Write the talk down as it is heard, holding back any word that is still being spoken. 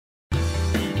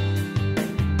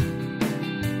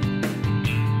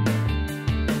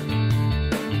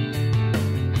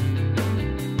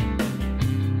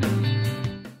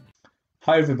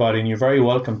Hi, everybody, and you're very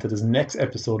welcome to this next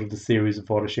episode of the series of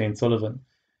Father Shane Sullivan.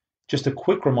 Just a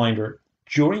quick reminder,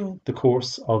 during the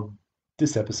course of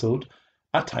this episode,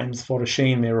 at times Father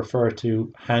Shane may refer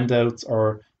to handouts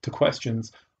or to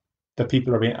questions that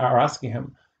people are asking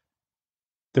him.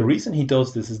 The reason he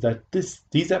does this is that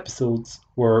these episodes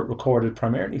were recorded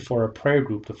primarily for a prayer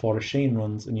group that Father Shane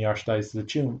runs in the Archdiocese of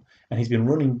Tuam, and he's been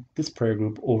running this prayer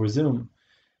group over Zoom.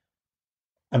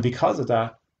 And because of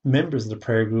that, members of the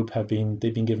prayer group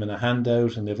they've been given a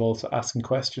handout and they've also asking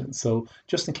questions. So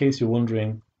just in case you're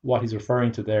wondering what he's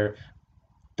referring to there,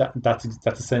 that's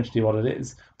essentially what it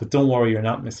is. But don't worry, you're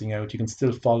not missing out. You can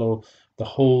still follow the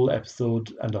whole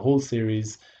episode and the whole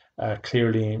series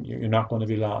clearly, and you're not going to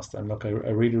be lost. And look, I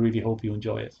really, really hope you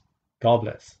enjoy it. God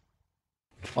bless.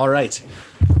 All right.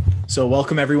 So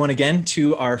welcome everyone again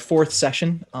to our fourth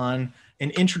session on an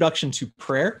introduction to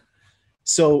prayer.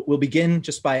 So we'll begin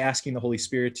just by asking the Holy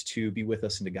Spirit to be with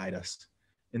us and to guide us.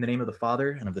 In the name of the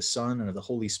Father, and of the Son, and of the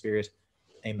Holy Spirit,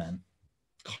 amen.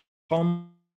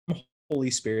 Come, Holy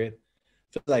Spirit,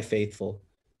 fill thy faithful,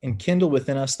 and kindle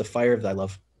within us the fire of thy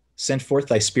love. Send forth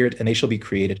thy Spirit, and they shall be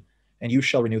created, and you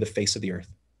shall renew the face of the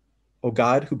earth. O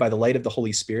God, who by the light of the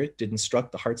Holy Spirit did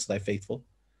instruct the hearts of thy faithful,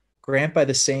 grant by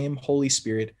the same Holy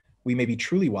Spirit we may be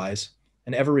truly wise,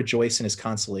 and ever rejoice in his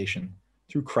consolation.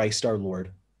 Through Christ our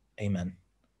Lord. Amen.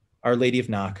 Our Lady of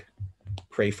Knock,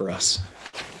 pray for us.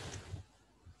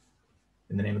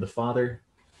 In the name of the Father,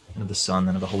 and of the Son,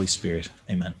 and of the Holy Spirit.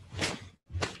 Amen.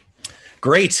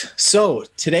 Great. So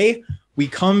today we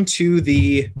come to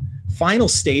the final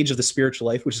stage of the spiritual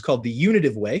life, which is called the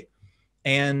unitive way.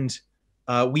 And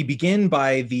we begin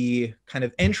by the kind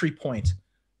of entry point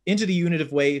into the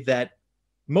unitive way that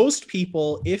most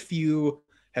people, if you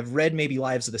have read maybe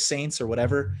Lives of the Saints or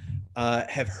whatever,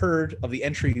 have heard of the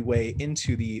entryway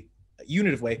into the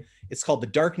unitive way. It's called the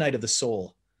dark night of the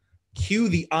soul. Cue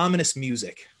the ominous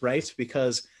music, right?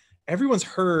 Because everyone's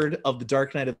heard of the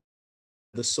dark night of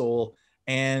the soul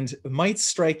and might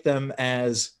strike them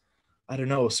as, I don't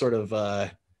know, sort of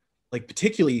like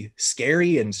particularly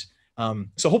scary. And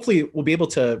so hopefully we'll be able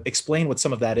to explain what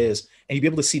some of that is, and you'll be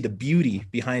able to see the beauty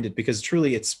behind it, because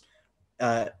truly it's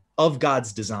of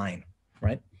God's design,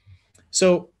 right?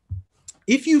 So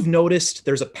if you've noticed,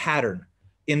 there's a pattern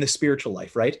in the spiritual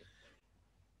life, right?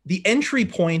 The entry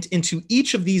point into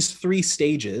each of these three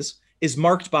stages is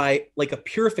marked by like a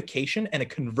purification and a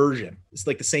conversion. It's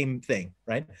like the same thing,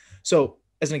 right? So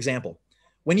as an example,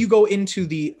 when you go into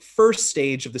the first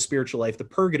stage of the spiritual life, the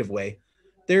purgative way,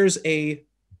 there's a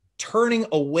turning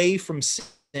away from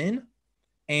sin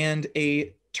and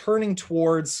a turning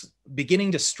towards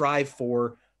beginning to strive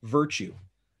for virtue.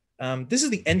 This is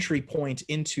the entry point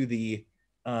into the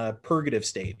purgative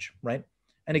stage, right?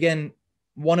 And again,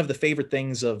 one of the favorite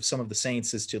things of some of the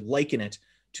saints is to liken it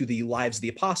to the lives of the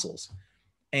apostles.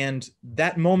 And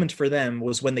that moment for them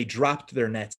was when they dropped their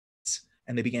nets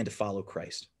and they began to follow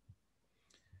Christ.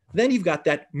 Then you've got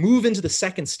that move into the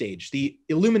second stage, the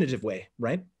illuminative way,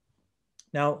 right?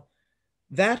 Now,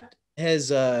 that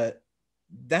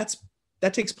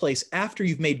takes place after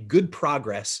you've made good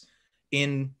progress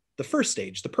in the first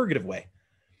stage, the purgative way.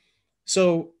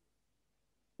 So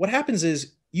what happens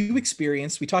is you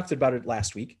experience, we talked about it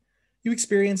last week, you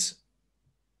experience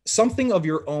something of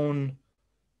your own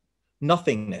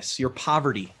nothingness, your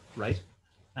poverty, right?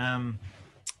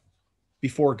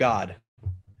 Before God.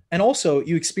 And also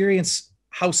you experience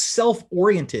how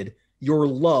self-oriented your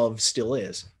love still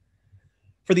is.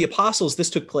 For the apostles, this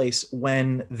took place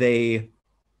when they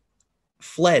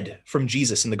fled from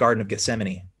Jesus in the Garden of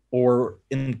Gethsemane, or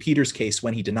in Peter's case,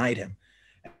 when he denied him.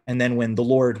 And then when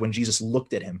Jesus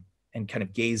looked at him and kind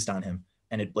of gazed on him,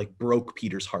 and it like broke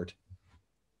Peter's heart.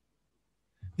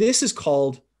 This is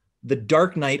called the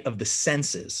dark night of the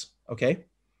senses, okay?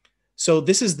 So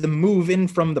this is the move in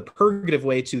from the purgative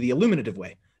way to the illuminative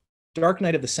way, dark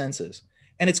night of the senses.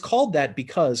 And it's called that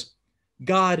because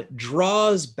God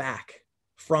draws back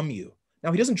from you.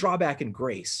 Now, he doesn't draw back in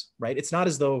grace, right? It's not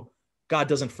as though God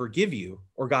doesn't forgive you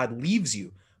or God leaves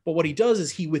you, but what he does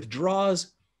is he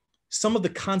withdraws some of the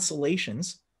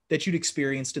consolations that you'd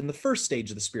experienced in the first stage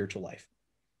of the spiritual life.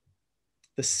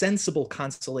 The sensible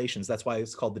consolations. That's why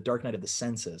it's called the dark night of the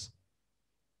senses.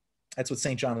 That's what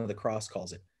St. John of the Cross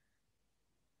calls it.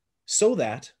 So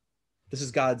that, this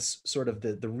is God's sort of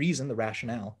the reason, the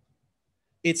rationale.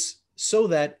 It's so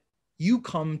that you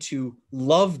come to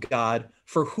love God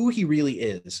for who he really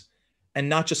is, and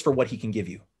not just for what he can give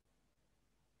you.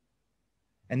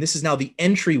 And this is now the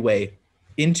entryway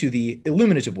into the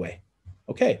illuminative way.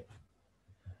 Okay.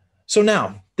 So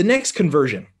now, the next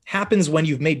conversion happens when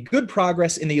you've made good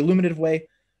progress in the illuminative way.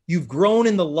 You've grown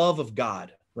in the love of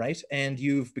God, right? And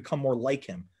you've become more like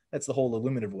him. That's the whole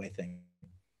illuminative way thing.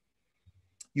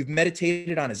 You've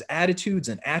meditated on his attitudes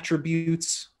and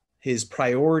attributes, his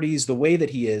priorities, the way that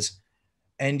he is,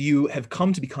 and you've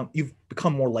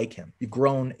become more like him. You've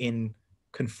grown in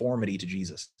conformity to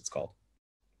Jesus, it's called.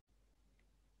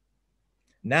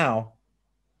 Now,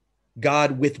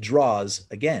 God withdraws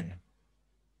again.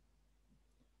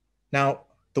 Now,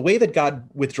 the way that God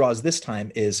withdraws this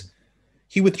time is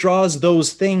he withdraws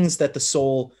those things that the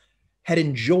soul had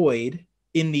enjoyed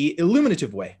in the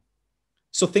illuminative way.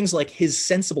 So things like his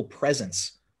sensible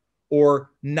presence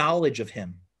or knowledge of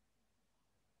him,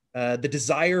 the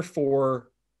desire for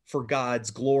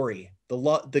God's glory,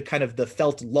 the kind of the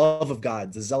felt love of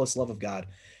God, the zealous love of God,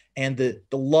 and the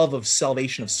love of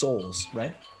salvation of souls,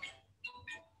 right?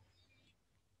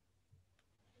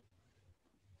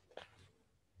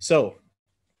 So,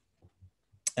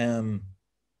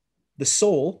 the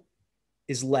soul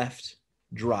is left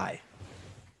dry.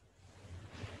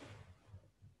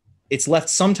 It's left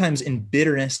sometimes in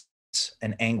bitterness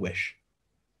and anguish.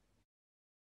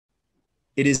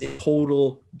 It is in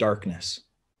total darkness.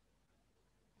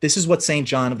 This is what St.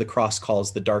 John of the Cross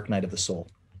calls the dark night of the soul.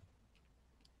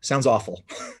 Sounds awful,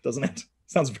 doesn't it?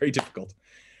 Sounds very difficult.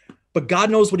 But God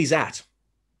knows what he's at.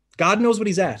 God knows what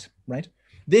he's at, right?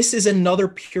 This is another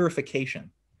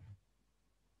purification.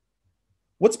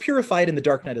 What's purified in the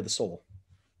dark night of the soul?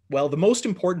 Well, the most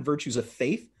important virtues of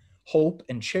faith, hope,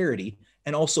 and charity,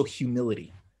 and also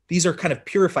humility. These are kind of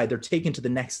purified. They're taken to the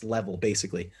next level,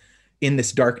 basically, in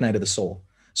this dark night of the soul.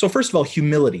 So first of all,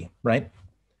 humility, right?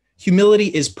 Humility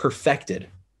is perfected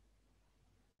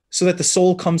so that the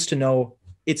soul comes to know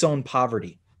its own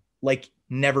poverty like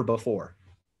never before.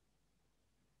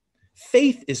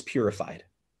 Faith is purified.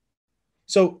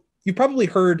 So you probably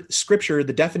heard Scripture,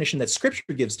 the definition that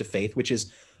Scripture gives to faith, which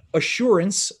is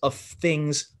assurance of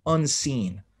things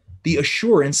unseen. The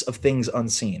assurance of things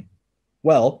unseen.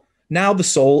 Well, now the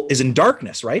soul is in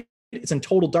darkness, right? It's in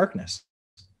total darkness.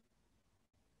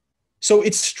 So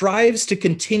it strives to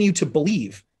continue to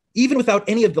believe, even without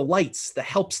any of the lights, the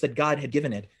helps that God had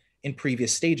given it in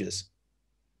previous stages.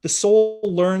 The soul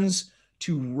learns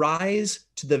to rise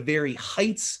to the very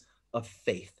heights of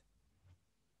faith.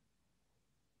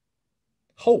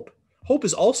 Hope. Hope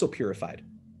is also purified.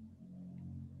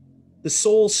 The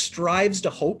soul strives to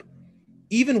hope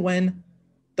even when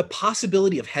the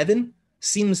possibility of heaven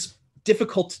seems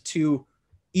difficult to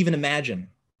even imagine.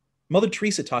 Mother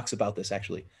Teresa talks about this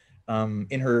actually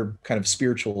in her kind of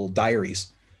spiritual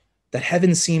diaries, that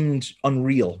heaven seemed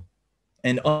unreal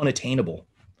and unattainable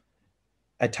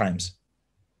at times.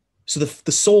 So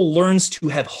the soul learns to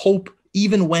have hope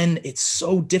even when it's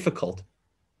so difficult.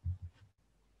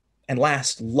 And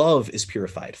last, love is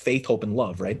purified. Faith, hope, and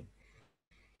love, right?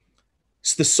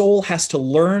 So the soul has to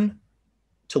learn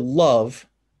to love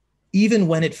even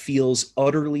when it feels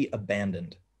utterly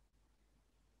abandoned.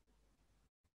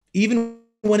 Even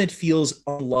when it feels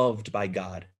unloved by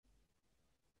God.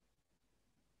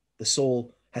 The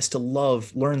soul has to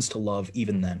love, learns to love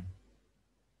even then.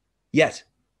 Yet,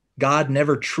 God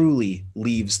never truly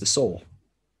leaves the soul.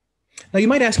 Now you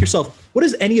might ask yourself, what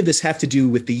does any of this have to do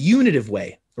with the unitive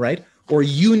way, right? Or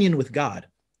union with God?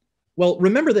 Well,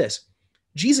 remember this,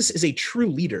 Jesus is a true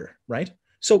leader, right?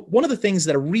 So one of the things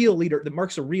that that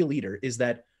marks a real leader is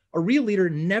that a real leader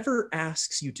never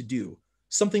asks you to do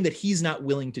something that he's not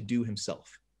willing to do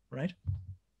himself, right?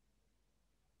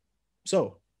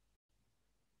 So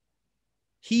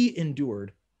he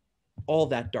endured all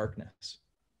that darkness,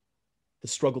 the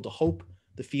struggle to hope,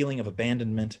 the feeling of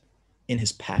abandonment in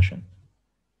his passion.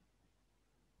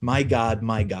 My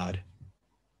God,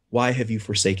 why have you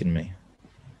forsaken me?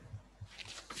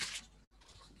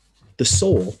 The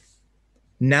soul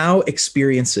now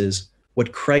experiences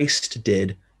what Christ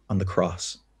did on the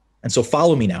cross. And so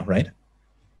follow me now, right?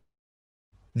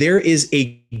 There is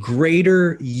a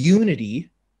greater unity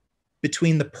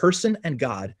between the person and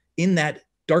God in that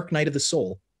dark night of the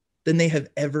soul than they have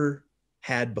ever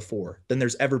had before, than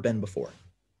there's ever been before.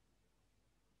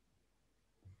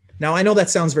 Now, I know that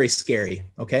sounds very scary,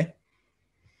 okay?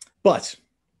 But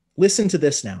listen to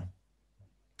this now.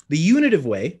 The unitive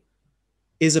way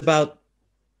is about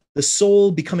the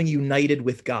soul becoming united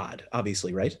with God,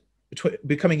 obviously, right?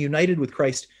 Becoming united with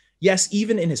Christ, yes,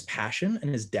 even in his passion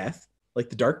and his death, like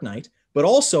the dark night, but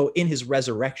also in his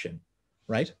resurrection,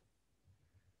 right?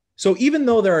 So even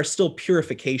though there are still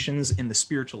purifications in the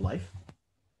spiritual life,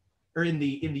 or in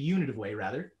the unitive way,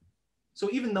 rather, so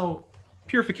even though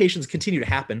purifications continue to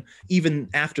happen even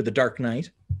after the dark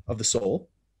night of the soul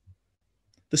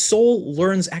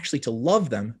learns actually to love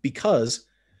them because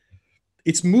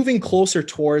It's moving closer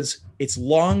towards its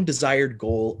long desired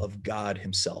goal of God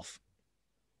himself.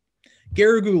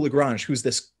 Garrigou-Lagrange, who's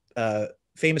this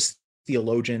famous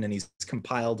theologian, and he's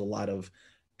compiled a lot of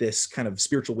this kind of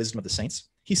spiritual wisdom of the saints.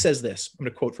 He says this, I'm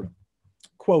going to quote from him.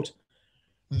 Quote,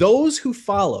 "Those who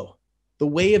follow the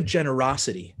way of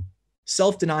generosity,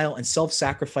 self-denial, and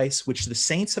self-sacrifice, which the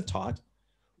saints have taught,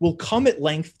 will come at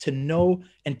length to know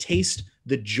and taste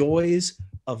the joys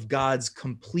of God's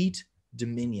complete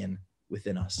dominion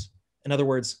within us." In other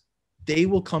words, they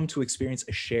will come to experience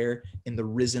a share in the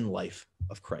risen life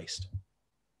of Christ.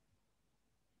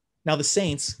 Now, the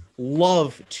saints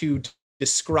love to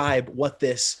describe what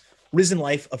this risen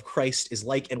life of Christ is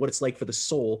like and what it's like for the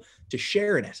soul to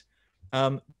share in it.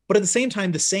 But at the same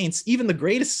time, the saints, even the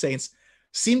greatest saints,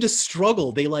 seem to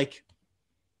struggle.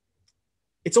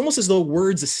 It's almost as though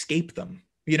words escape them.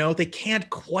 They can't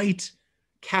quite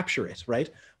capture it, right?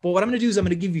 But what I'm going to do is I'm going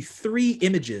to give you 3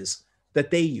 images that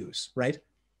they use, right?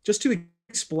 Just to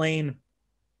explain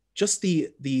just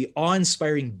the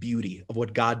awe-inspiring beauty of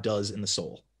what God does in the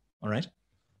soul, all right?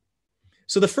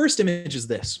 So the first image is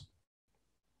this.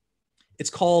 It's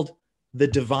called the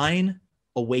divine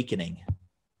awakening.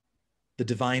 The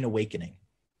divine awakening.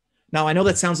 Now, I know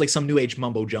that sounds like some New Age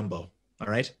mumbo jumbo, all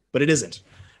right? But it isn't.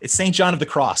 It's St. John of the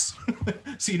Cross.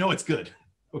 So you know it's good,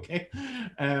 okay?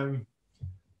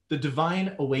 The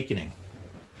divine awakening.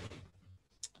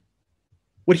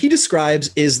 What he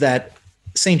describes is that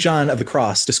St. John of the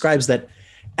Cross describes that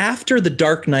after the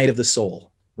dark night of the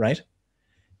soul, right?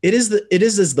 It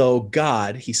is as though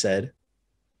God, he said,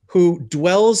 who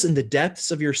dwells in the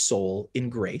depths of your soul in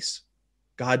grace,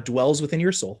 God dwells within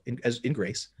your soul in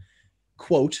grace,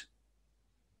 quote,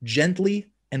 gently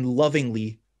and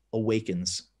lovingly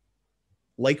awakens,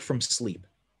 like from sleep,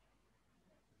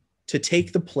 to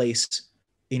take the place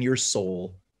in your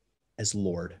soul as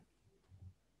Lord.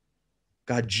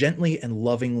 God gently and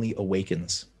lovingly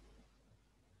awakens.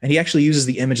 And he actually uses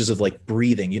the images of like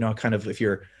breathing, kind of if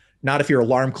your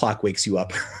alarm clock wakes you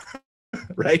up,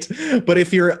 right? But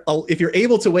if you're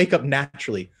able to wake up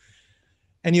naturally,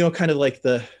 and kind of like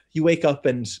you wake up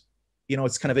and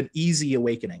it's kind of an easy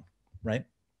awakening, right?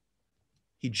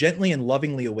 He gently and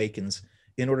lovingly awakens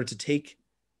in order to take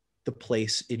the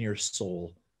place in your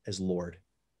soul as Lord.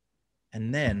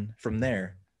 And then from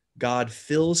there, God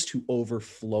fills to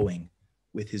overflowing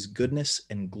with his goodness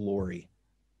and glory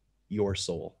your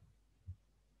soul.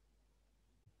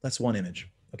 That's one image,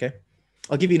 okay?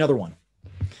 I'll give you another one.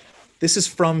 This is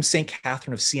from St.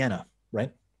 Catherine of Siena,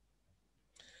 right?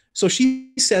 So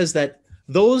she says that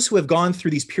those who have gone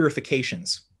through these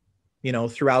purifications,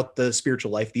 throughout the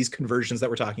spiritual life, these conversions that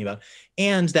we're talking about,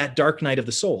 and that dark night of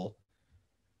the soul,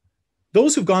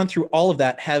 those who've gone through all of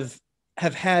that have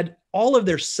had all of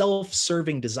their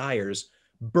self-serving desires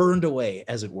burned away,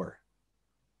 as it were.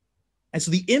 And so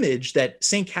the image that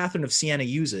St. Catherine of Siena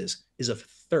uses is of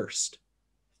thirst.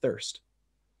 Thirst.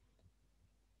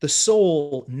 The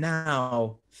soul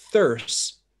now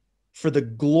thirsts for the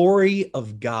glory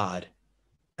of God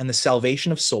and the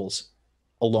salvation of souls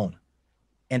alone.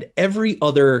 And every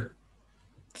other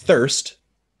thirst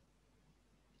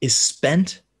is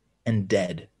spent and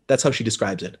dead. That's how she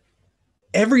describes it.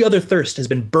 Every other thirst has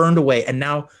been burned away, and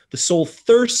now the soul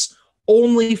thirsts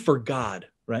only for God,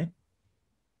 right?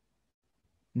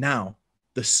 Now,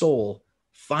 the soul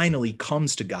finally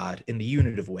comes to God in the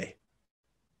unitive way.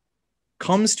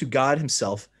 Comes to God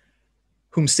himself,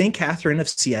 whom St. Catherine of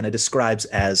Siena describes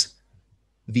as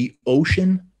the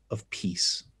ocean of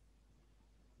peace.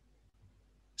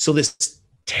 So this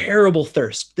terrible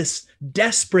thirst, this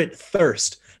desperate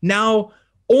thirst, now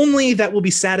only that will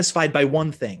be satisfied by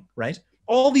one thing, right?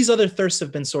 All these other thirsts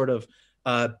have been sort of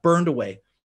burned away.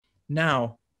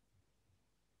 Now,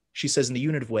 she says in the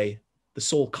unitive way, the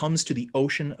soul comes to the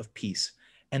ocean of peace,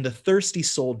 and the thirsty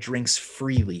soul drinks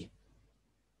freely,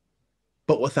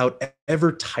 but without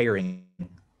ever tiring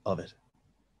of it.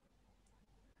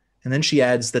 And then she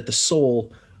adds that the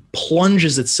soul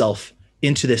plunges itself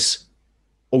into this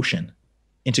ocean,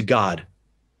 into God,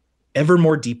 ever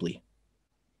more deeply,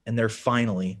 and there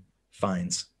finally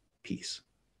finds peace.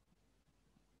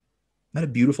 Isn't that a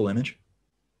beautiful image?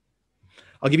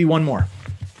 I'll give you one more.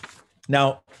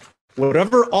 Now,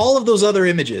 whatever all of those other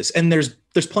images, and there's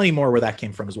plenty more where that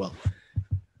came from as well.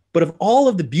 But of all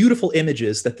of the beautiful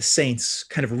images that the saints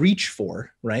kind of reach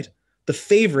for, right? The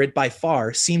favorite by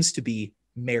far seems to be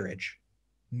marriage.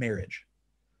 Marriage.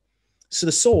 So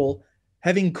the soul,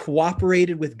 having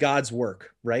cooperated with God's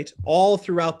work, right? All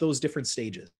throughout those different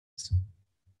stages,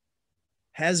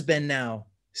 has been now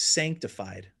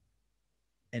sanctified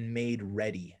and made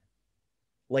ready,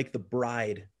 like the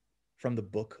bride from the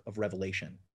book of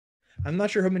Revelation. I'm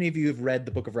not sure how many of you have read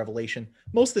the book of Revelation.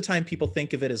 Most of the time people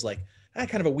think of it as like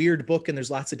kind of a weird book, and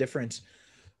there's lots of different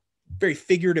very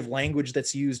figurative language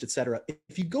that's used, etc.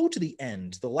 If you go to the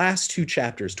end, the last two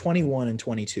chapters, 21 and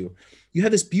 22, you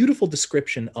have this beautiful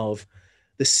description of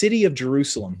the city of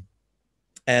Jerusalem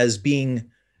as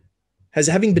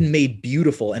having been made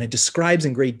beautiful, and it describes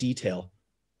in great detail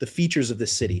the features of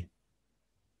this city.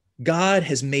 God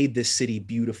has made this city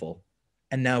beautiful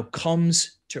and now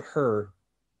comes to her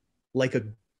like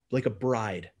a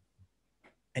bride,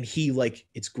 and he like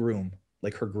its groom,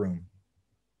 like her groom.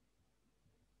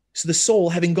 So the soul,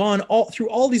 having gone through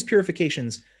all these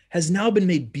purifications, has now been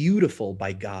made beautiful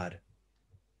by God.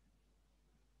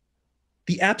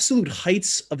 The absolute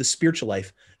heights of the spiritual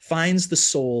life finds the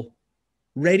soul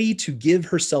ready to give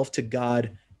herself to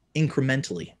God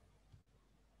incrementally.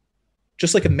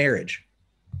 Just like a marriage.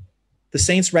 The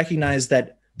saints recognize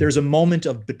that there's a moment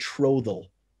of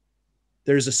betrothal.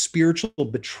 There's a spiritual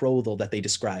betrothal that they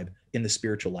describe in the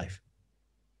spiritual life,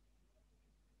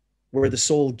 where the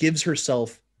soul gives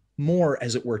herself more,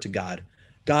 as it were, to God.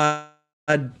 God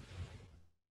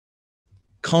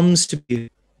comes to be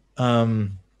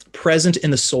present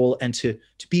in the soul and to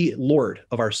be Lord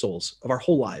of our souls, of our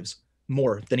whole lives,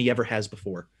 more than he ever has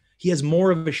before. He has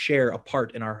more of a share, a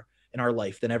part in our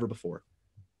life than ever before.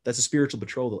 That's a spiritual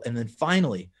betrothal. And then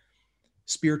finally,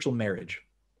 spiritual marriage,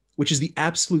 which is the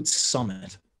absolute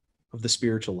summit of the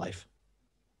spiritual life,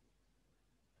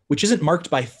 which isn't marked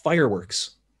by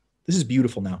fireworks. This is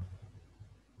beautiful now.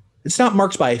 It's not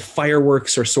marked by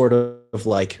fireworks or sort of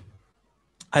like,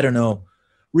 I don't know,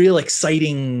 real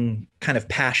exciting kind of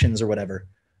passions or whatever.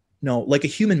 No, like a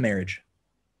human marriage,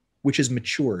 which is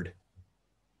matured.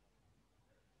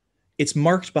 It's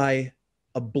marked by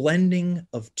a blending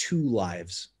of two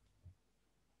lives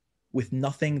with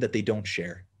nothing that they don't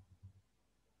share.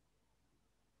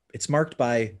 It's marked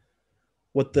by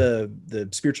what the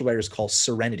spiritual writers call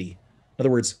serenity. In other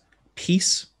words,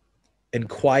 peace and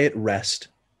quiet rest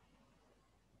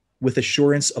with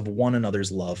assurance of one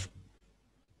another's love.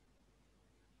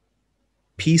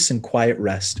 Peace and quiet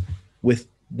rest with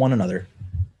one another,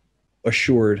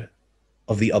 assured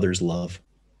of the other's love.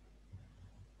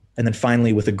 And then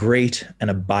finally, with a great and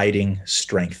abiding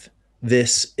strength.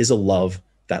 This is a love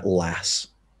that lasts.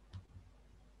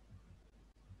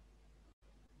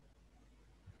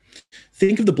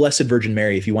 Think of the Blessed Virgin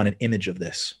Mary if you want an image of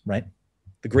this, right?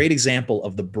 The great example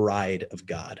of the bride of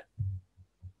God.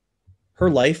 Her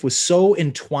life was so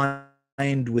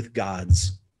entwined with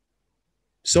God's,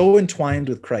 so entwined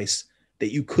with Christ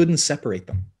that you couldn't separate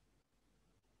them.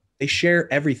 They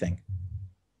share everything.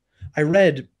 I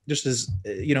read, just as,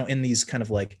 in these kind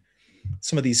of like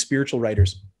some of these spiritual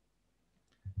writers,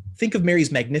 think of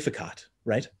Mary's Magnificat,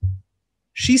 right?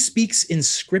 She speaks in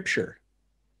scripture.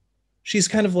 She's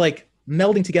kind of like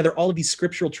melding together all of these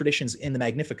scriptural traditions in the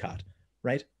Magnificat,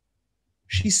 right?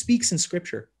 She speaks in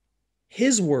scripture.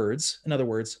 His words, in other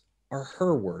words, are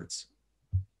her words.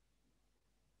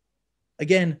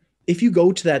 Again, if you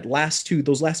go to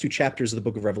those last two chapters of the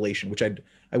book of Revelation, which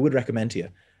I would recommend to you,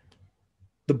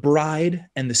 the bride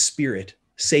and the Spirit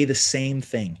say the same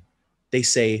thing. They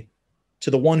say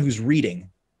to the one who's reading,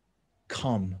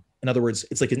 come. In other words,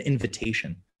 it's like an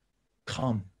invitation.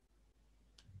 Come.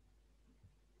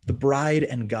 The bride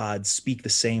and God speak the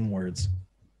same words.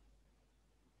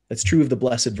 That's true of the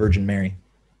Blessed Virgin Mary.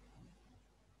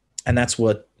 And that's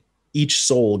what each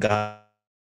soul, God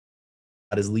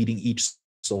is leading each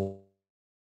soul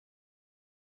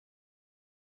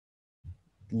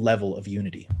level of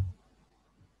unity.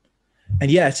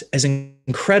 And yet, as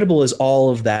incredible as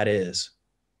all of that is,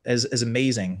 as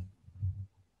amazing,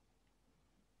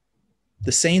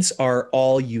 the saints are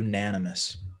all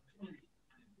unanimous.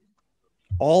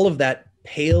 All of that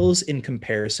pales in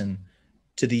comparison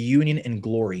to the union and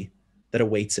glory that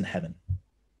awaits in heaven.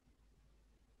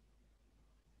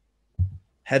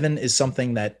 Heaven is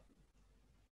something that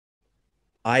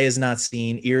eye has not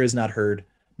seen, ear has not heard,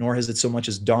 nor has it so much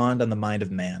as dawned on the mind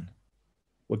of man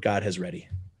what God has ready.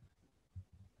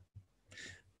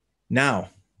 Now,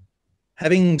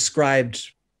 having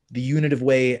described the unitive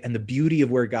way and the beauty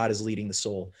of where God is leading the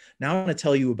soul, now I want to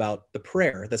tell you about the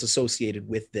prayer that's associated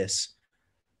with this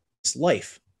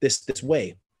life, this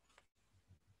way.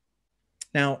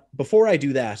 Now, before I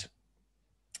do that,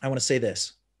 I want to say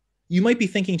this. You might be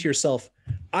thinking to yourself,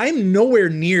 I'm nowhere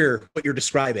near what you're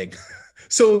describing.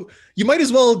 So you might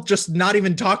as well just not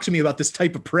even talk to me about this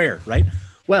type of prayer, right?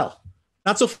 Well,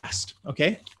 not so fast,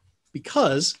 okay?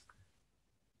 Because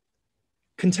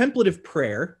contemplative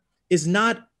prayer is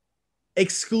not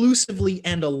exclusively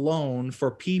and alone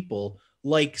for people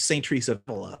like St. Teresa of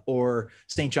Avila or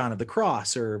St. John of the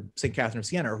Cross or St. Catherine of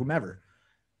Siena or whomever.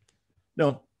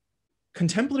 No,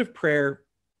 contemplative prayer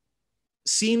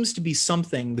seems to be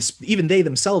something, even they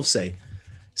themselves say,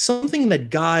 something that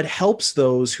God helps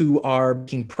those who are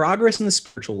making progress in the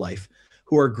spiritual life,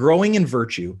 who are growing in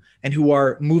virtue, and who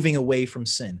are moving away from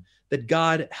sin. That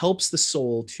God helps the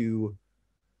soul to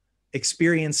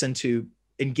experience and to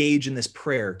engage in this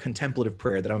prayer, contemplative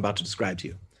prayer that I'm about to describe to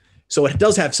you. So it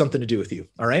does have something to do with you,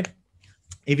 all right?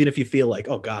 Even if you feel like,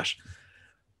 oh gosh,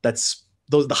 that's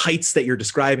the heights that you're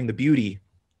describing, the beauty,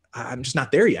 I'm just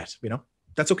not there yet,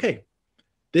 That's okay.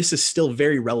 This is still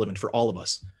very relevant for all of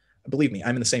us. Believe me,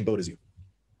 I'm in the same boat as you.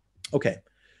 Okay.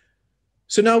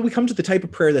 So now we come to the type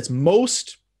of prayer that's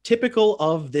most typical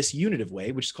of this unitive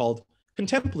way, which is called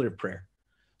contemplative prayer.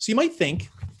 So you might think,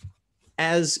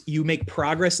 as you make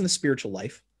progress in the spiritual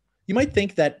life, you might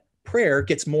think that prayer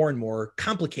gets more and more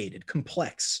complicated,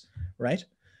 complex, right?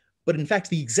 But in fact,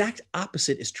 the exact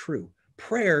opposite is true.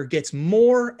 Prayer gets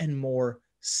more and more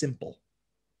simple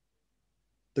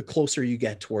the closer you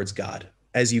get towards God,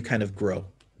 as you kind of grow,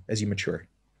 as you mature.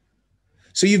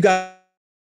 So you've got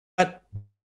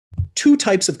two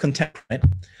types of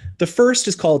contemplation. The first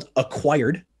is called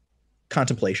acquired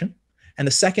contemplation, and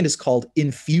the second is called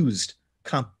infused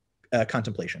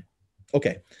contemplation.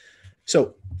 Okay,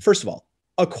 so first of all,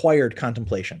 acquired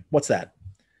contemplation. What's that?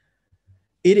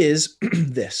 It is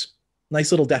this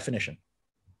nice little definition: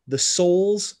 the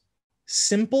soul's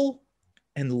simple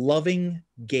and loving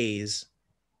gaze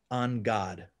on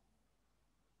God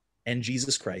and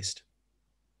Jesus Christ,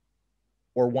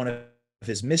 or one of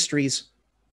his mysteries,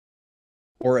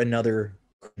 or another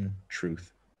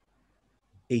truth.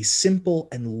 A simple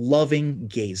and loving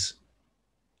gaze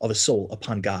of a soul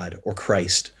upon God or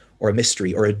Christ or a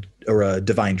mystery or a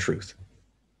divine truth.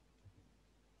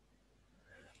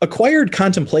 Acquired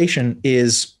contemplation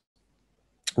is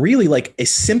really like a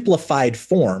simplified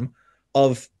form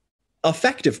of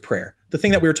effective prayer. The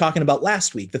thing that we were talking about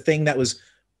last week, the thing that was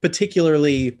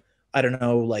particularly,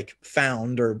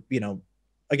 found, or,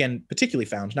 again, particularly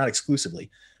found, not exclusively,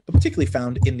 but particularly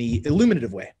found in the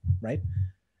illuminative way, right?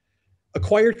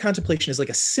 Acquired contemplation is like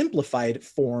a simplified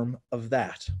form of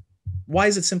that. Why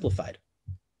is it simplified?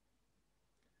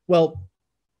 Well,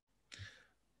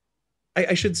 I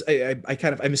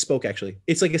misspoke actually.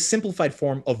 It's like a simplified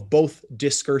form of both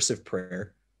discursive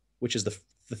prayer, which is the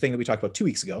thing that we talked about 2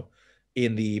 weeks ago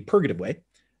in the purgative way,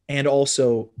 and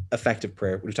also effective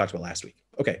prayer, which we talked about last week.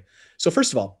 Okay, so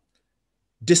first of all,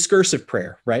 discursive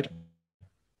prayer, right?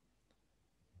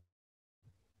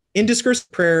 In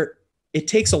discursive prayer, it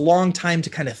takes a long time to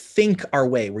kind of think our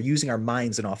way. We're using our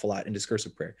minds an awful lot in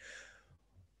discursive prayer.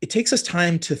 It takes us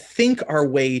time to think our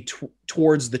way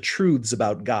towards the truths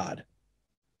about God.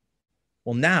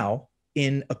 Well, now,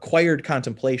 in acquired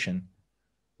contemplation,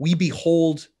 we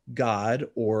behold God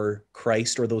or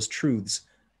Christ or those truths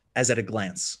as at a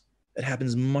glance. It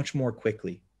happens much more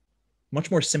quickly,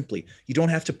 much more simply. You don't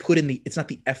have to put in it's not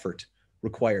the effort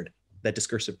required that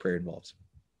discursive prayer involves.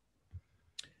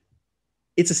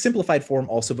 It's a simplified form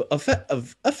also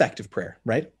of effective prayer,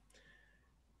 right?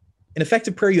 In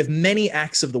effective prayer, you have many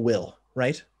acts of the will,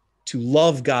 right? To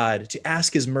love God, to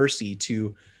ask his mercy,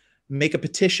 to make a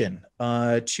petition,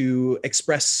 to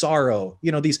express sorrow,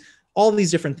 all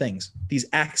these different things, these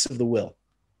acts of the will.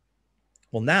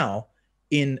 Well, now,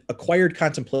 in acquired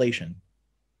contemplation,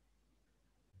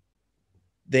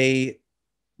 the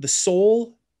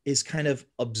soul is kind of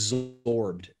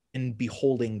absorbed in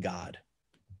beholding God.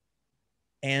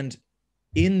 And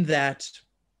in that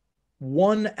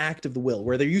one act of the will,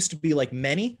 where there used to be like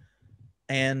many,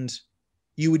 and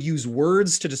you would use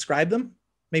words to describe them,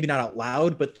 maybe not out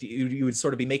loud, but you would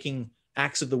sort of be making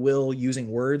acts of the will using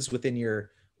words within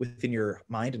your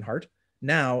mind and heart.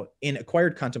 Now, in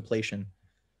acquired contemplation,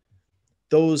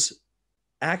 those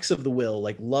acts of the will,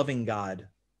 like loving God,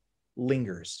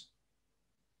 lingers.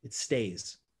 It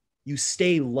stays. You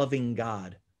stay loving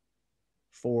God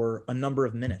for a number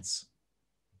of minutes.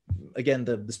 Again,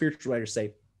 the spiritual writers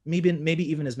say maybe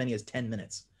even as many as 10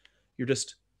 minutes. You're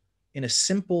just in a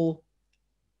simple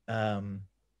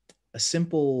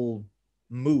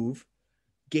move,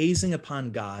 gazing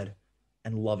upon God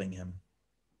and loving him.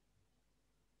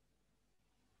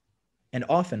 And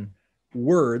often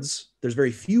there's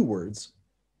very few words,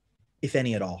 if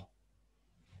any at all.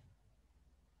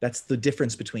 That's the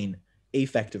difference between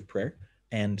affective prayer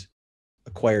and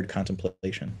acquired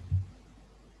contemplation.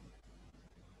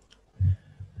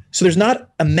 So there's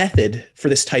not a method for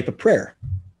this type of prayer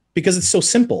because it's so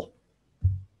simple.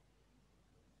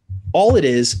 All it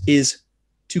is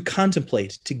to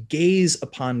contemplate, to gaze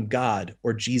upon God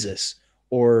or Jesus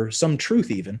or some truth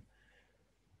even,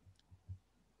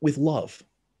 with love.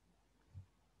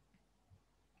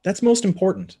 That's most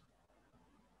important.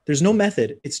 There's no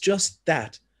method. It's just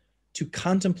that, to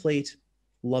contemplate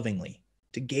lovingly,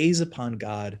 to gaze upon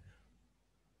God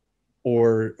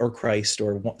or Christ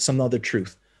or some other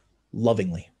truth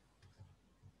lovingly.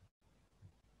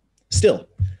 Still,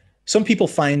 some people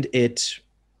find it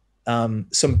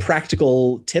some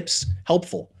practical tips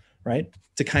helpful, right?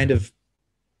 To kind of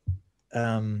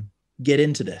get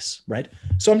into this, right?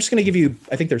 So I'm just going to give you,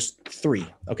 I think there's 3,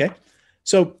 okay?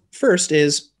 So first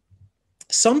is,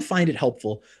 some find it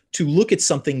helpful to look at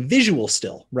something visual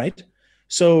still, right?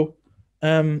 So,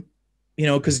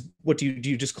 because what do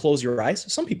you just close your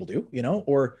eyes? Some people do,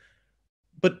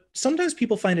 but sometimes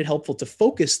people find it helpful to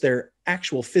focus their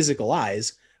actual physical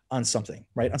eyes on something,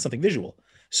 right? On something visual.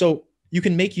 So you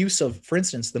can make use of, for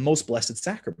instance, the Most Blessed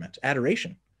Sacrament,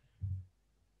 adoration.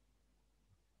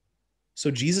 So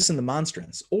Jesus in the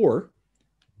monstrance, or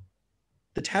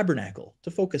the tabernacle,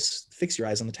 to fix your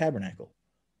eyes on the tabernacle,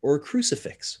 or a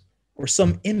crucifix, or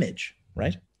some image,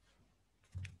 right?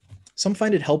 Some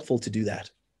find it helpful to do that.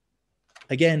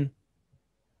 Again,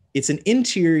 it's an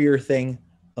interior thing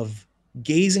of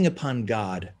gazing upon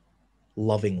God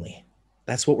lovingly.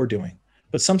 That's what we're doing.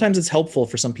 But sometimes it's helpful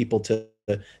for some people to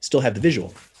still have the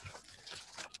visual.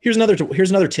 Here's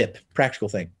another tip, practical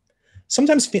thing.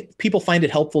 Sometimes people find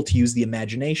it helpful to use the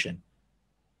imagination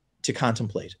to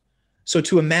contemplate. So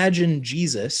to imagine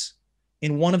Jesus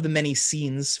in one of the many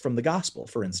scenes from the gospel,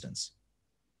 for instance.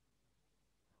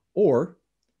 Or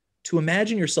to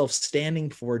imagine yourself standing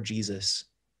before Jesus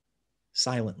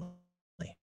silently.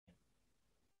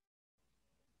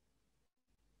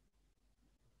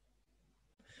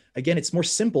 Again, it's more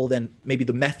simple than maybe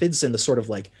the methods and the sort of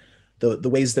like the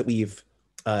ways that we've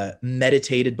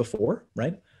meditated before,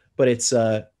 right? But it's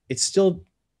still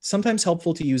sometimes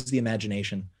helpful to use the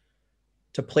imagination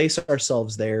to place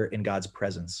ourselves there in God's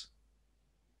presence,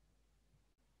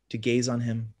 to gaze on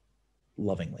him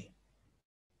lovingly.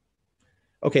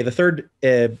 Okay, the third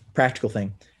practical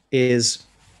thing is,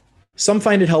 some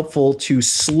find it helpful to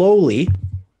slowly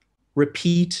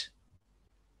repeat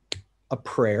a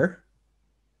prayer,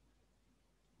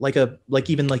 like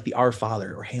even the Our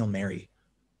Father or Hail Mary,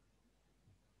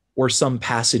 or some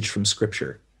passage from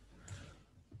Scripture.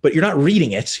 But you're not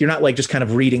reading it. You're not like just kind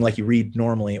of reading like you read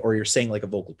normally, or you're saying like a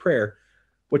vocal prayer.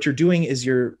 What you're doing is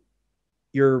you're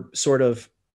sort of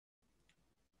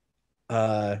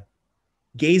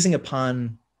gazing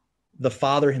upon the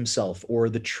Father himself, or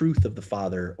the truth of the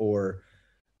Father, or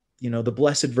the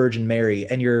Blessed Virgin Mary,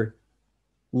 and you're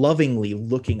lovingly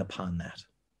looking upon that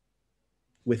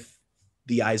with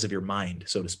the eyes of your mind,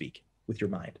 so to speak, with your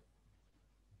mind.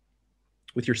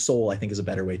 With your soul, I think, is a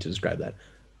better way to describe that.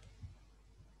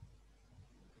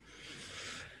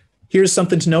 Here's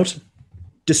something to note.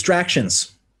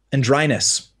 Distractions and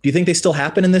dryness. Do you think they still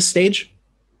happen in this stage?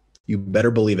 You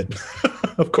better believe it.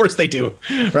 Of course they do,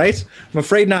 right? I'm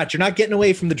afraid not. You're not getting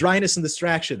away from the dryness and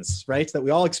distractions, right? That we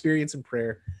all experience in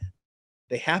prayer.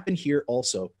 They happen here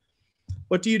also.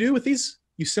 What do you do with these?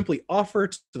 You simply offer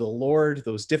to the Lord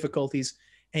those difficulties.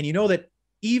 And you know that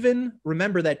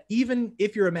remember that even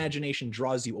if your imagination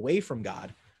draws you away from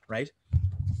God, right?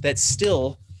 That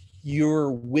still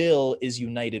your will is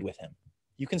united with him.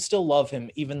 You can still love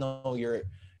him even though your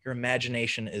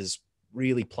imagination is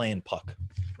really playing puck,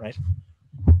 right?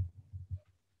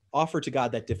 Offer to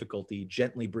God that difficulty,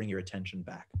 gently bring your attention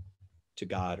back to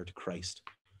God or to Christ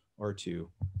or to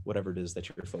whatever it is that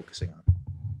you're focusing on.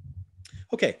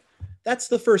 Okay, that's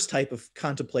the first type of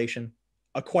contemplation,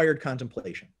 acquired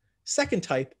contemplation. Second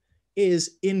type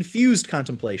is infused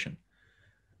contemplation.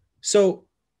 So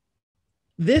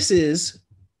this is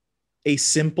a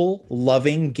simple,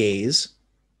 loving gaze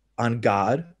on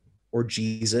God or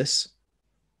Jesus.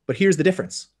 But here's the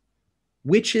difference.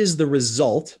 Which is the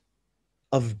result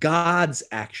of God's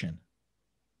action,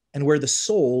 and where the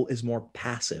soul is more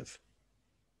passive.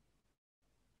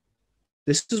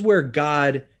 This is where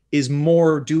God is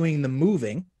more doing the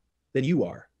moving than you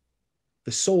are.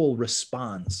 The soul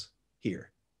responds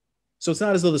here. So it's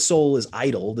not as though the soul is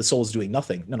idle, the soul is doing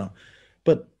nothing. No.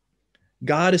 But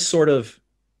God is sort of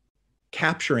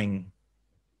capturing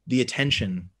the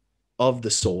attention of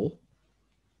the soul,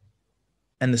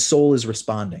 and the soul is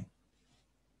responding.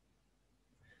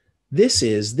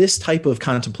 This type of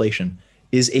contemplation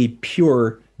is a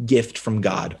pure gift from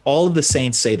God. All of the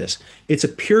saints say this. It's a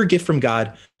pure gift from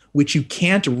God, which you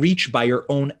can't reach by your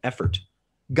own effort.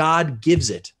 God gives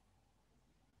it.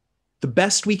 The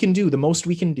best we can do, the most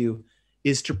we can do,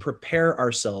 is to prepare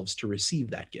ourselves to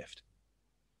receive that gift.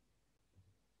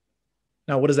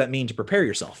 Now, what does that mean to prepare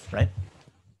yourself, right?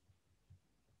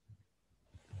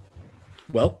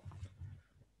 Well,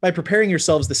 by preparing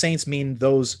yourselves, the saints mean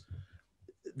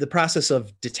the process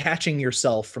of detaching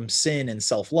yourself from sin and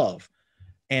self-love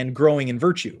and growing in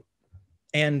virtue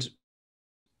and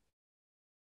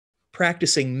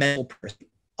practicing mental prayer,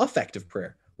 affective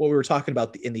prayer, what we were talking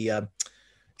about in the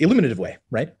illuminative way,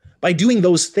 right? By doing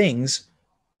those things,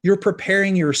 you're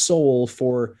preparing your soul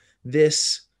for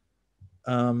this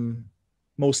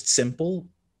most simple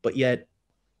but yet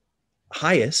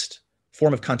highest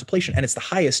form of contemplation. And it's the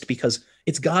highest because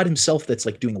it's God himself that's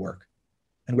like doing the work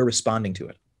and we're responding to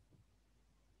it.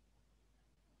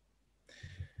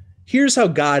 Here's how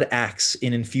God acts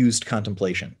in infused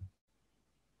contemplation.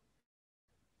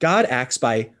 God acts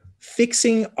by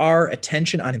fixing our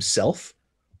attention on himself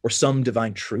or some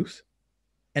divine truth,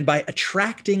 and by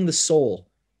attracting the soul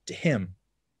to him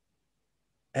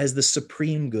as the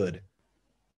supreme good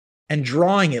and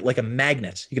drawing it like a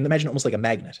magnet. You can imagine almost like a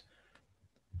magnet.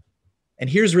 And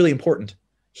here's really important.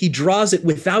 He draws it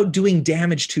without doing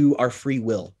damage to our free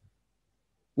will.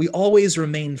 We always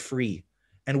remain free,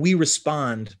 and we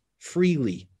respond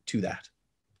freely to that,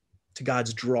 to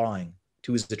God's drawing,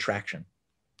 to his attraction.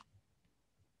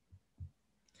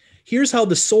 Here's how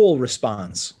the soul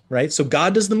responds, right? So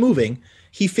God does the moving.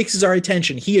 He fixes our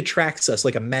attention. He attracts us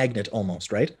like a magnet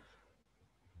almost, right?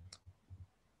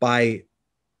 By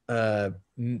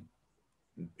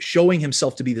showing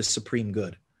himself to be the supreme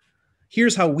good.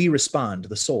 Here's how we respond,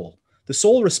 the soul. The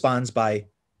soul responds by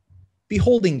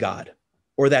beholding God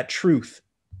or that truth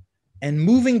and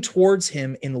moving towards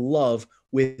him in love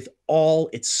with all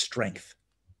its strength.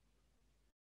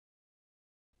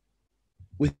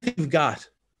 With what you've got,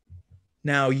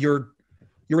 now you're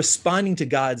responding to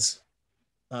God's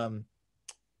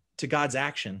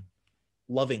action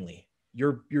lovingly.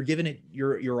 You're giving it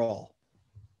your all.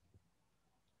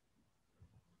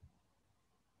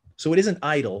 So it isn't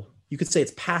idle. You could say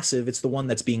it's passive. It's the one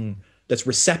that's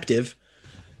receptive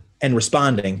and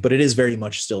responding, but it is very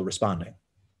much still responding.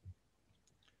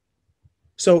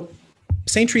 So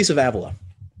Saint Teresa of Avila,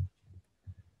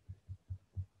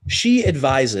 she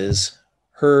advises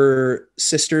her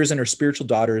sisters and her spiritual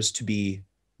daughters to be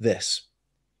this: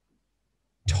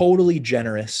 totally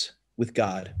generous with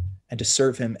God and to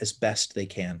serve him as best they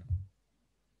can,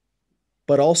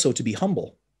 but also to be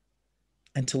humble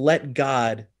and to let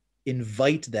God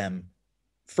invite them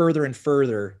further and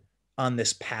further on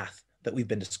this path that we've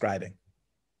been describing.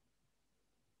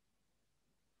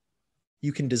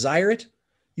 You can desire it.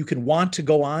 You can want to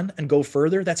go on and go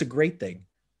further. That's a great thing.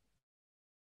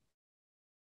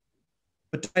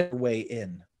 But try your way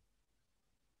in.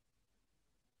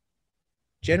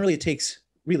 Generally, it takes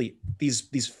really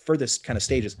these furthest kind of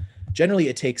stages. Generally,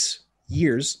 it takes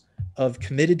years of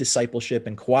committed discipleship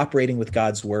and cooperating with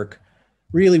God's work,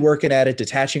 really working at it,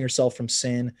 detaching yourself from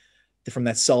sin, from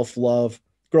that self-love,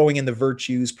 growing in the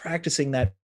virtues, practicing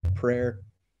that prayer.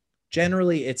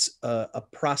 Generally, it's a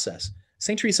process.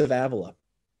 Saint Teresa of Avila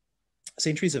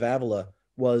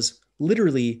was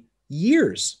literally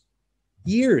years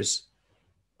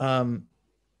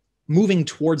moving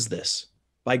towards this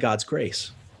by God's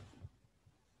grace.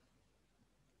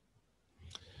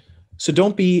 So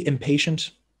don't be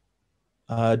impatient.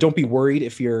 Don't be worried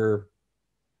if you're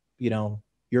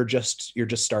just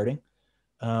starting.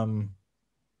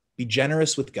 Be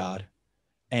generous with God,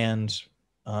 and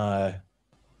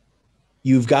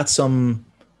you've got some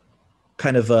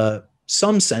kind of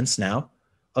some sense now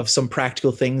of some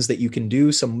practical things that you can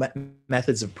do, some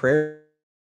methods of prayer,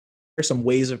 some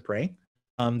ways of praying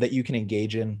that you can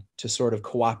engage in to sort of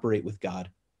cooperate with God,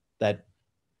 that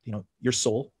your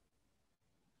soul,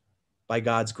 by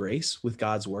God's grace, with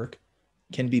God's work,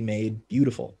 can be made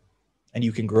beautiful, and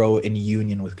you can grow in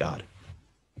union with God.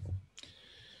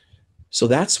 So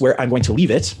that's where I'm going to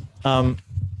leave it.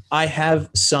 I have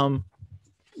some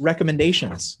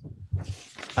recommendations,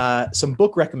 some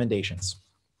book recommendations.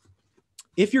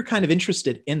 If you're kind of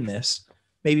interested in this,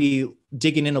 maybe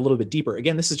digging in a little bit deeper.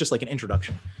 Again, this is just like an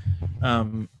introduction.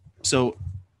 So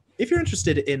if you're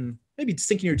interested in maybe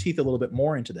sinking your teeth a little bit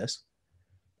more into this,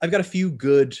 I've got a few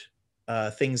good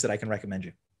things that I can recommend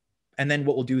you. And then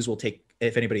what we'll do is we'll take,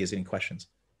 if anybody has any questions.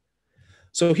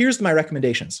 So here's my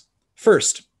recommendations.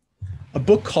 First, a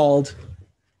book called,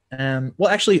 well,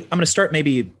 actually, I'm going to start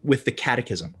maybe with the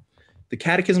Catechism. The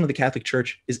Catechism of the Catholic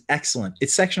Church is excellent.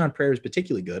 Its section on prayer is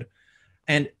particularly good.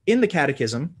 And in the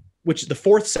Catechism, which the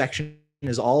fourth section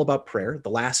is all about prayer, the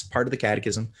last part of the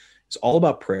Catechism is all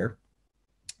about prayer.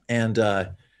 And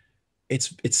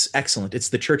it's excellent. It's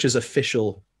the Church's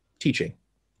official teaching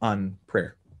on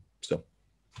prayer. So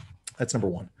that's number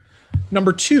one.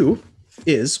 Number two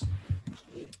is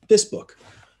this book.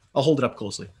 I'll hold it up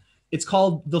closely. It's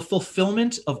called The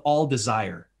Fulfillment of All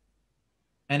Desire.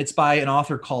 And it's by an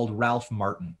author called Ralph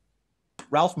Martin.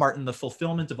 Ralph Martin, The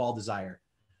Fulfillment of All Desire.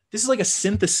 This is like a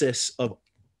synthesis of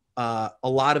a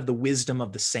lot of the wisdom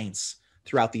of the saints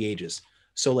throughout the ages.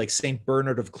 So like Saint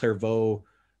Bernard of Clairvaux,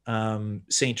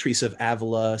 Saint Teresa of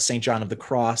Avila, Saint John of the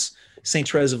Cross, Saint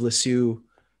Therese of Lisieux.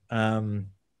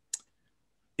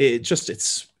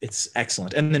 It's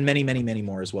excellent. And then many, many, many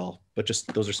more as well. But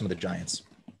just those are some of the giants.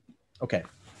 Okay.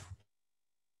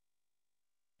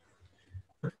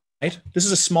 Right. This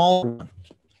is a small one.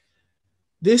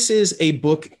 This is a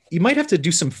book. You might have to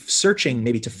do some searching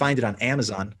maybe to find it on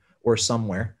Amazon or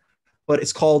somewhere, but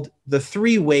it's called The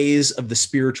Three Ways of the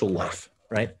Spiritual Life,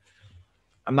 right?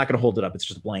 I'm not going to hold it up. It's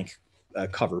just a blank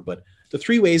cover, but The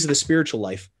Three Ways of the Spiritual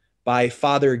Life by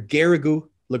Father Garrigou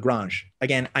Lagrange.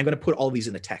 Again, I'm going to put all these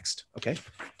in the text, okay?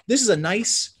 This is a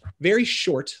nice, very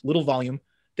short little volume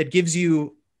that gives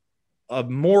you a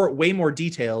way more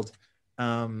detailed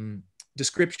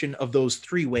description of those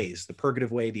three ways: the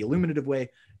purgative way, the illuminative way,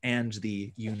 and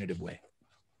the unitive way.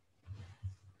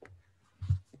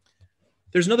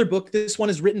 There's another book. This one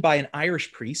is written by an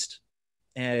Irish priest.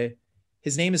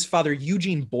 His name is Father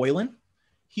Eugene Boylan.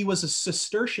 He was a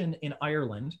Cistercian in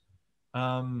Ireland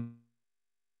and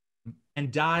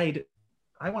died,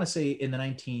 I want to say, in the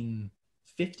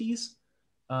 1950s.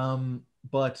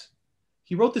 But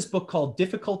he wrote this book called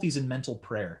Difficulties in Mental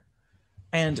Prayer.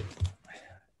 And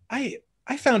I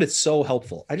found it so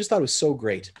helpful. I just thought it was so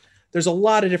great. There's a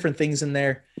lot of different things in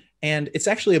there. And it's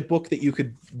actually a book that you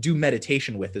could do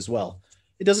meditation with as well.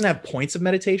 It doesn't have points of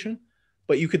meditation,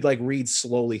 but you could like read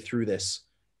slowly through this.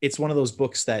 It's one of those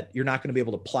books that you're not going to be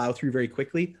able to plow through very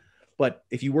quickly. But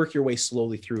if you work your way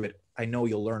slowly through it, I know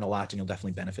you'll learn a lot and you'll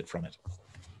definitely benefit from it.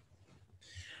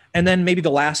 And then maybe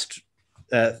the last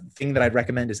thing that I'd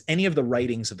recommend is any of the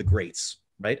writings of the greats,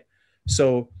 right?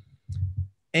 So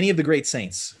any of the great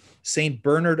saints, Saint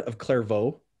Bernard of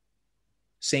Clairvaux,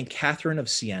 Saint Catherine of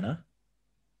Siena,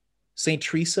 Saint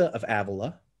Teresa of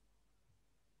Avila,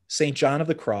 Saint John of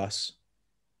the Cross,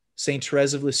 Saint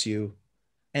Therese of Lisieux,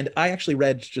 and I actually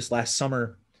read just last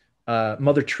summer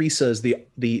Mother Teresa's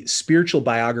the spiritual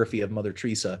biography of Mother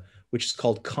Teresa, which is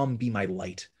called "Come Be My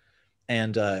Light,"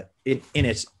 and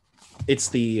it's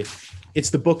the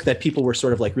book that people were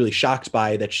sort of like really shocked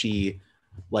by, that she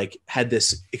like had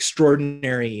this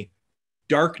extraordinary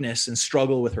darkness and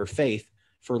struggle with her faith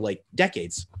for like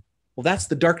decades. Well, that's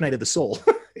the dark night of the soul.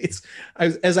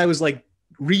 As I was like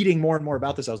reading more and more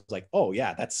about this, I was like, oh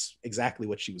yeah, that's exactly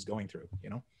what she was going through, you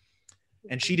know?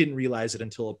 And she didn't realize it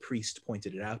until a priest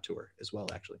pointed it out to her as well,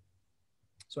 actually.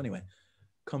 So anyway,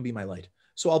 Come Be My Light.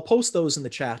 So I'll post those in the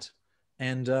chat.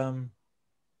 And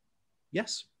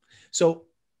yes. So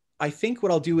I think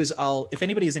what I'll do is if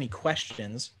anybody has any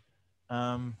questions,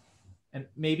 and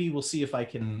maybe we'll see if I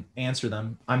can answer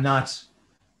them. I'm not,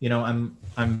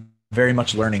 I'm very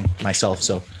much learning myself.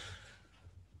 So,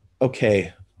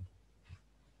 okay.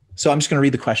 So I'm just going to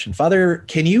read the question. Father,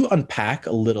 can you unpack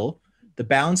a little the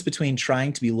balance between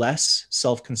trying to be less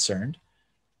self-concerned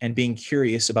and being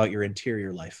curious about your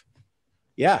interior life?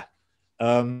 Yeah.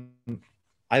 I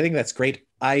think that's great.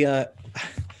 I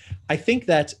think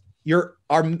that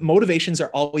our motivations are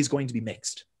always going to be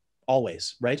mixed,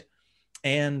 always, right?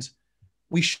 And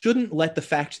we shouldn't let the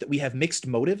fact that we have mixed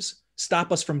motives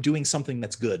stop us from doing something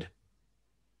that's good.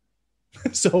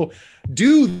 So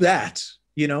do that,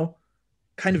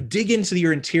 kind of dig into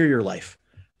your interior life.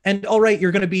 And all right,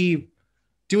 you're going to be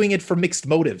doing it for mixed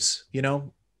motives,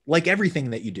 like everything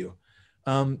that you do.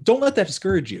 Don't let that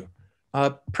discourage you.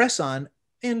 Press on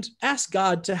and ask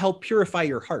God to help purify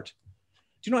your heart.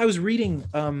 Do you know, I was reading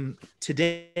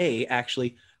today,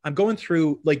 actually, I'm going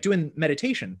through like doing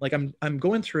meditation. Like I'm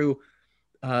going through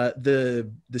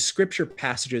the scripture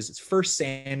passages. It's 1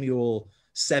 Samuel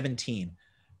 17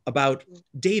 about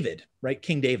David, right?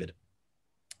 King David.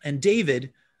 And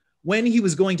David, when he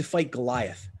was going to fight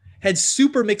Goliath, had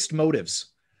super mixed motives.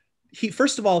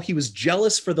 First of all, he was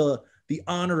jealous for the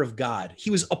honor of God.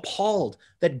 He was appalled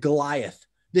that Goliath,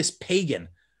 this pagan,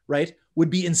 right,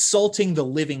 would be insulting the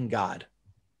living God.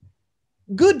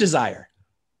 Good desire.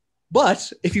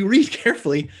 But if you read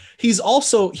carefully,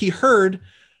 he heard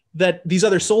that these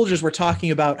other soldiers were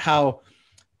talking about how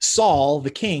Saul, the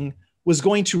king, was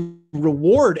going to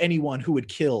reward anyone who would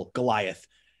kill Goliath,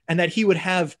 and that he would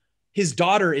have his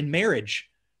daughter in marriage,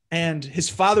 and his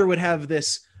father would have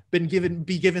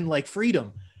be given like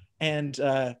freedom. And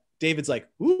David's like,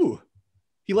 ooh,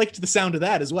 he liked the sound of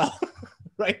that as well,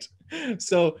 right?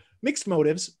 So mixed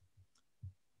motives,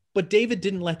 but David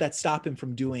didn't let that stop him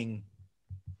from doing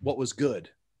what was good,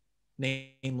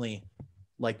 namely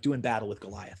like doing battle with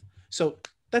Goliath. So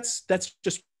that's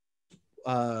just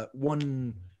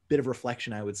one bit of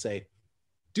reflection, I would say.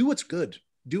 Do what's good,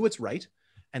 do what's right,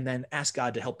 and then ask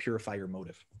God to help purify your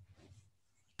motive.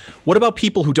 What about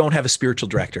people who don't have a spiritual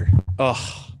director?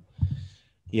 Oh,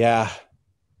 yeah.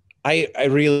 I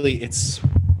really, it's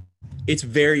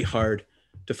very hard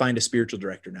to find a spiritual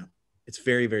director now. It's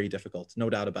very, very difficult, no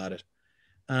doubt about it.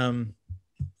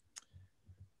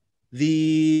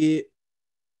 The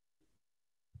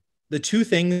two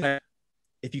things that,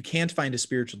 if you can't find a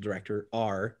spiritual director,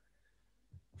 are,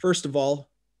 first of all,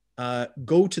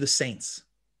 go to the saints,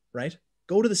 right?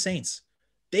 Go to the saints.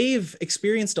 They've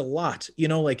experienced a lot. You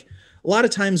know, like a lot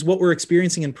of times what we're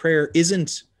experiencing in prayer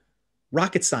isn't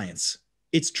rocket science.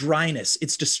 It's dryness.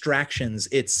 It's distractions.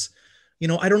 It's, you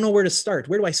know, I don't know where to start.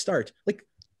 Where do I start? Like,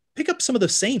 pick up some of the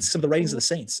saints, some of the writings of the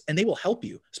saints, and they will help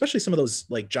you, especially some of those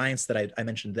like giants that I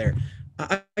mentioned there.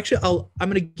 I'm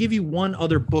going to give you one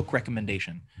other book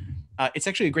recommendation. It's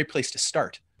actually a great place to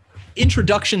start.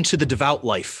 Introduction to the Devout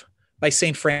Life by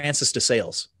St. Francis de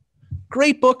Sales.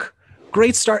 Great book,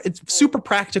 great start. It's super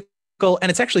practical, and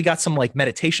it's actually got some like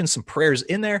meditation, some prayers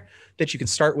in there that you can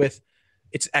start with.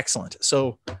 It's excellent.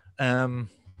 So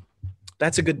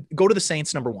that's a good, go to the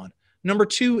saints, number one. Number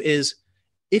two is,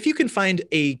 if you can find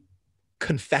a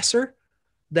confessor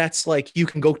that's like you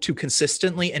can go to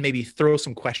consistently and maybe throw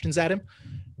some questions at him,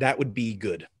 that would be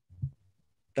good.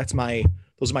 Those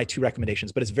are my two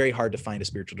recommendations, but it's very hard to find a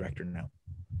spiritual director now.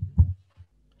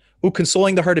 Oh,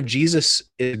 Consoling the Heart of Jesus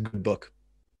is a good book.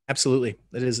 Absolutely.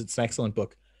 It is. It's an excellent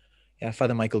book. Yeah,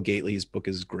 Father Michael Gately's book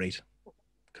is great.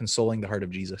 Consoling the Heart of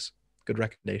Jesus. Good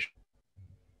recommendation.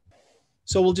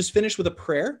 So we'll just finish with a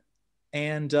prayer,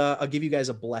 and I'll give you guys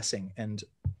a blessing, and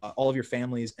all of your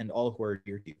families and all who are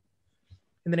dear to you.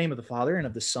 In the name of the Father, and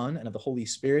of the Son, and of the Holy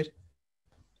Spirit.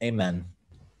 Amen.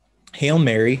 Hail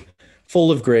Mary,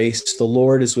 full of grace, the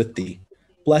Lord is with thee.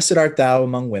 Blessed art thou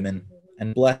among women,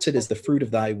 and blessed is the fruit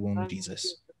of thy womb,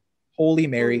 Jesus. Holy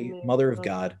Mary, Mother of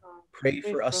God, pray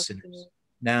for us sinners,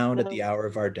 now and at the hour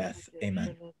of our death.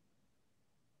 Amen.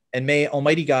 And may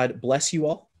Almighty God bless you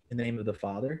all, in the name of the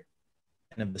Father,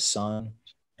 and of the Son,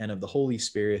 and of the Holy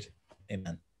Spirit.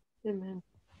 Amen. Amen.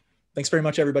 Thanks very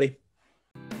much, everybody.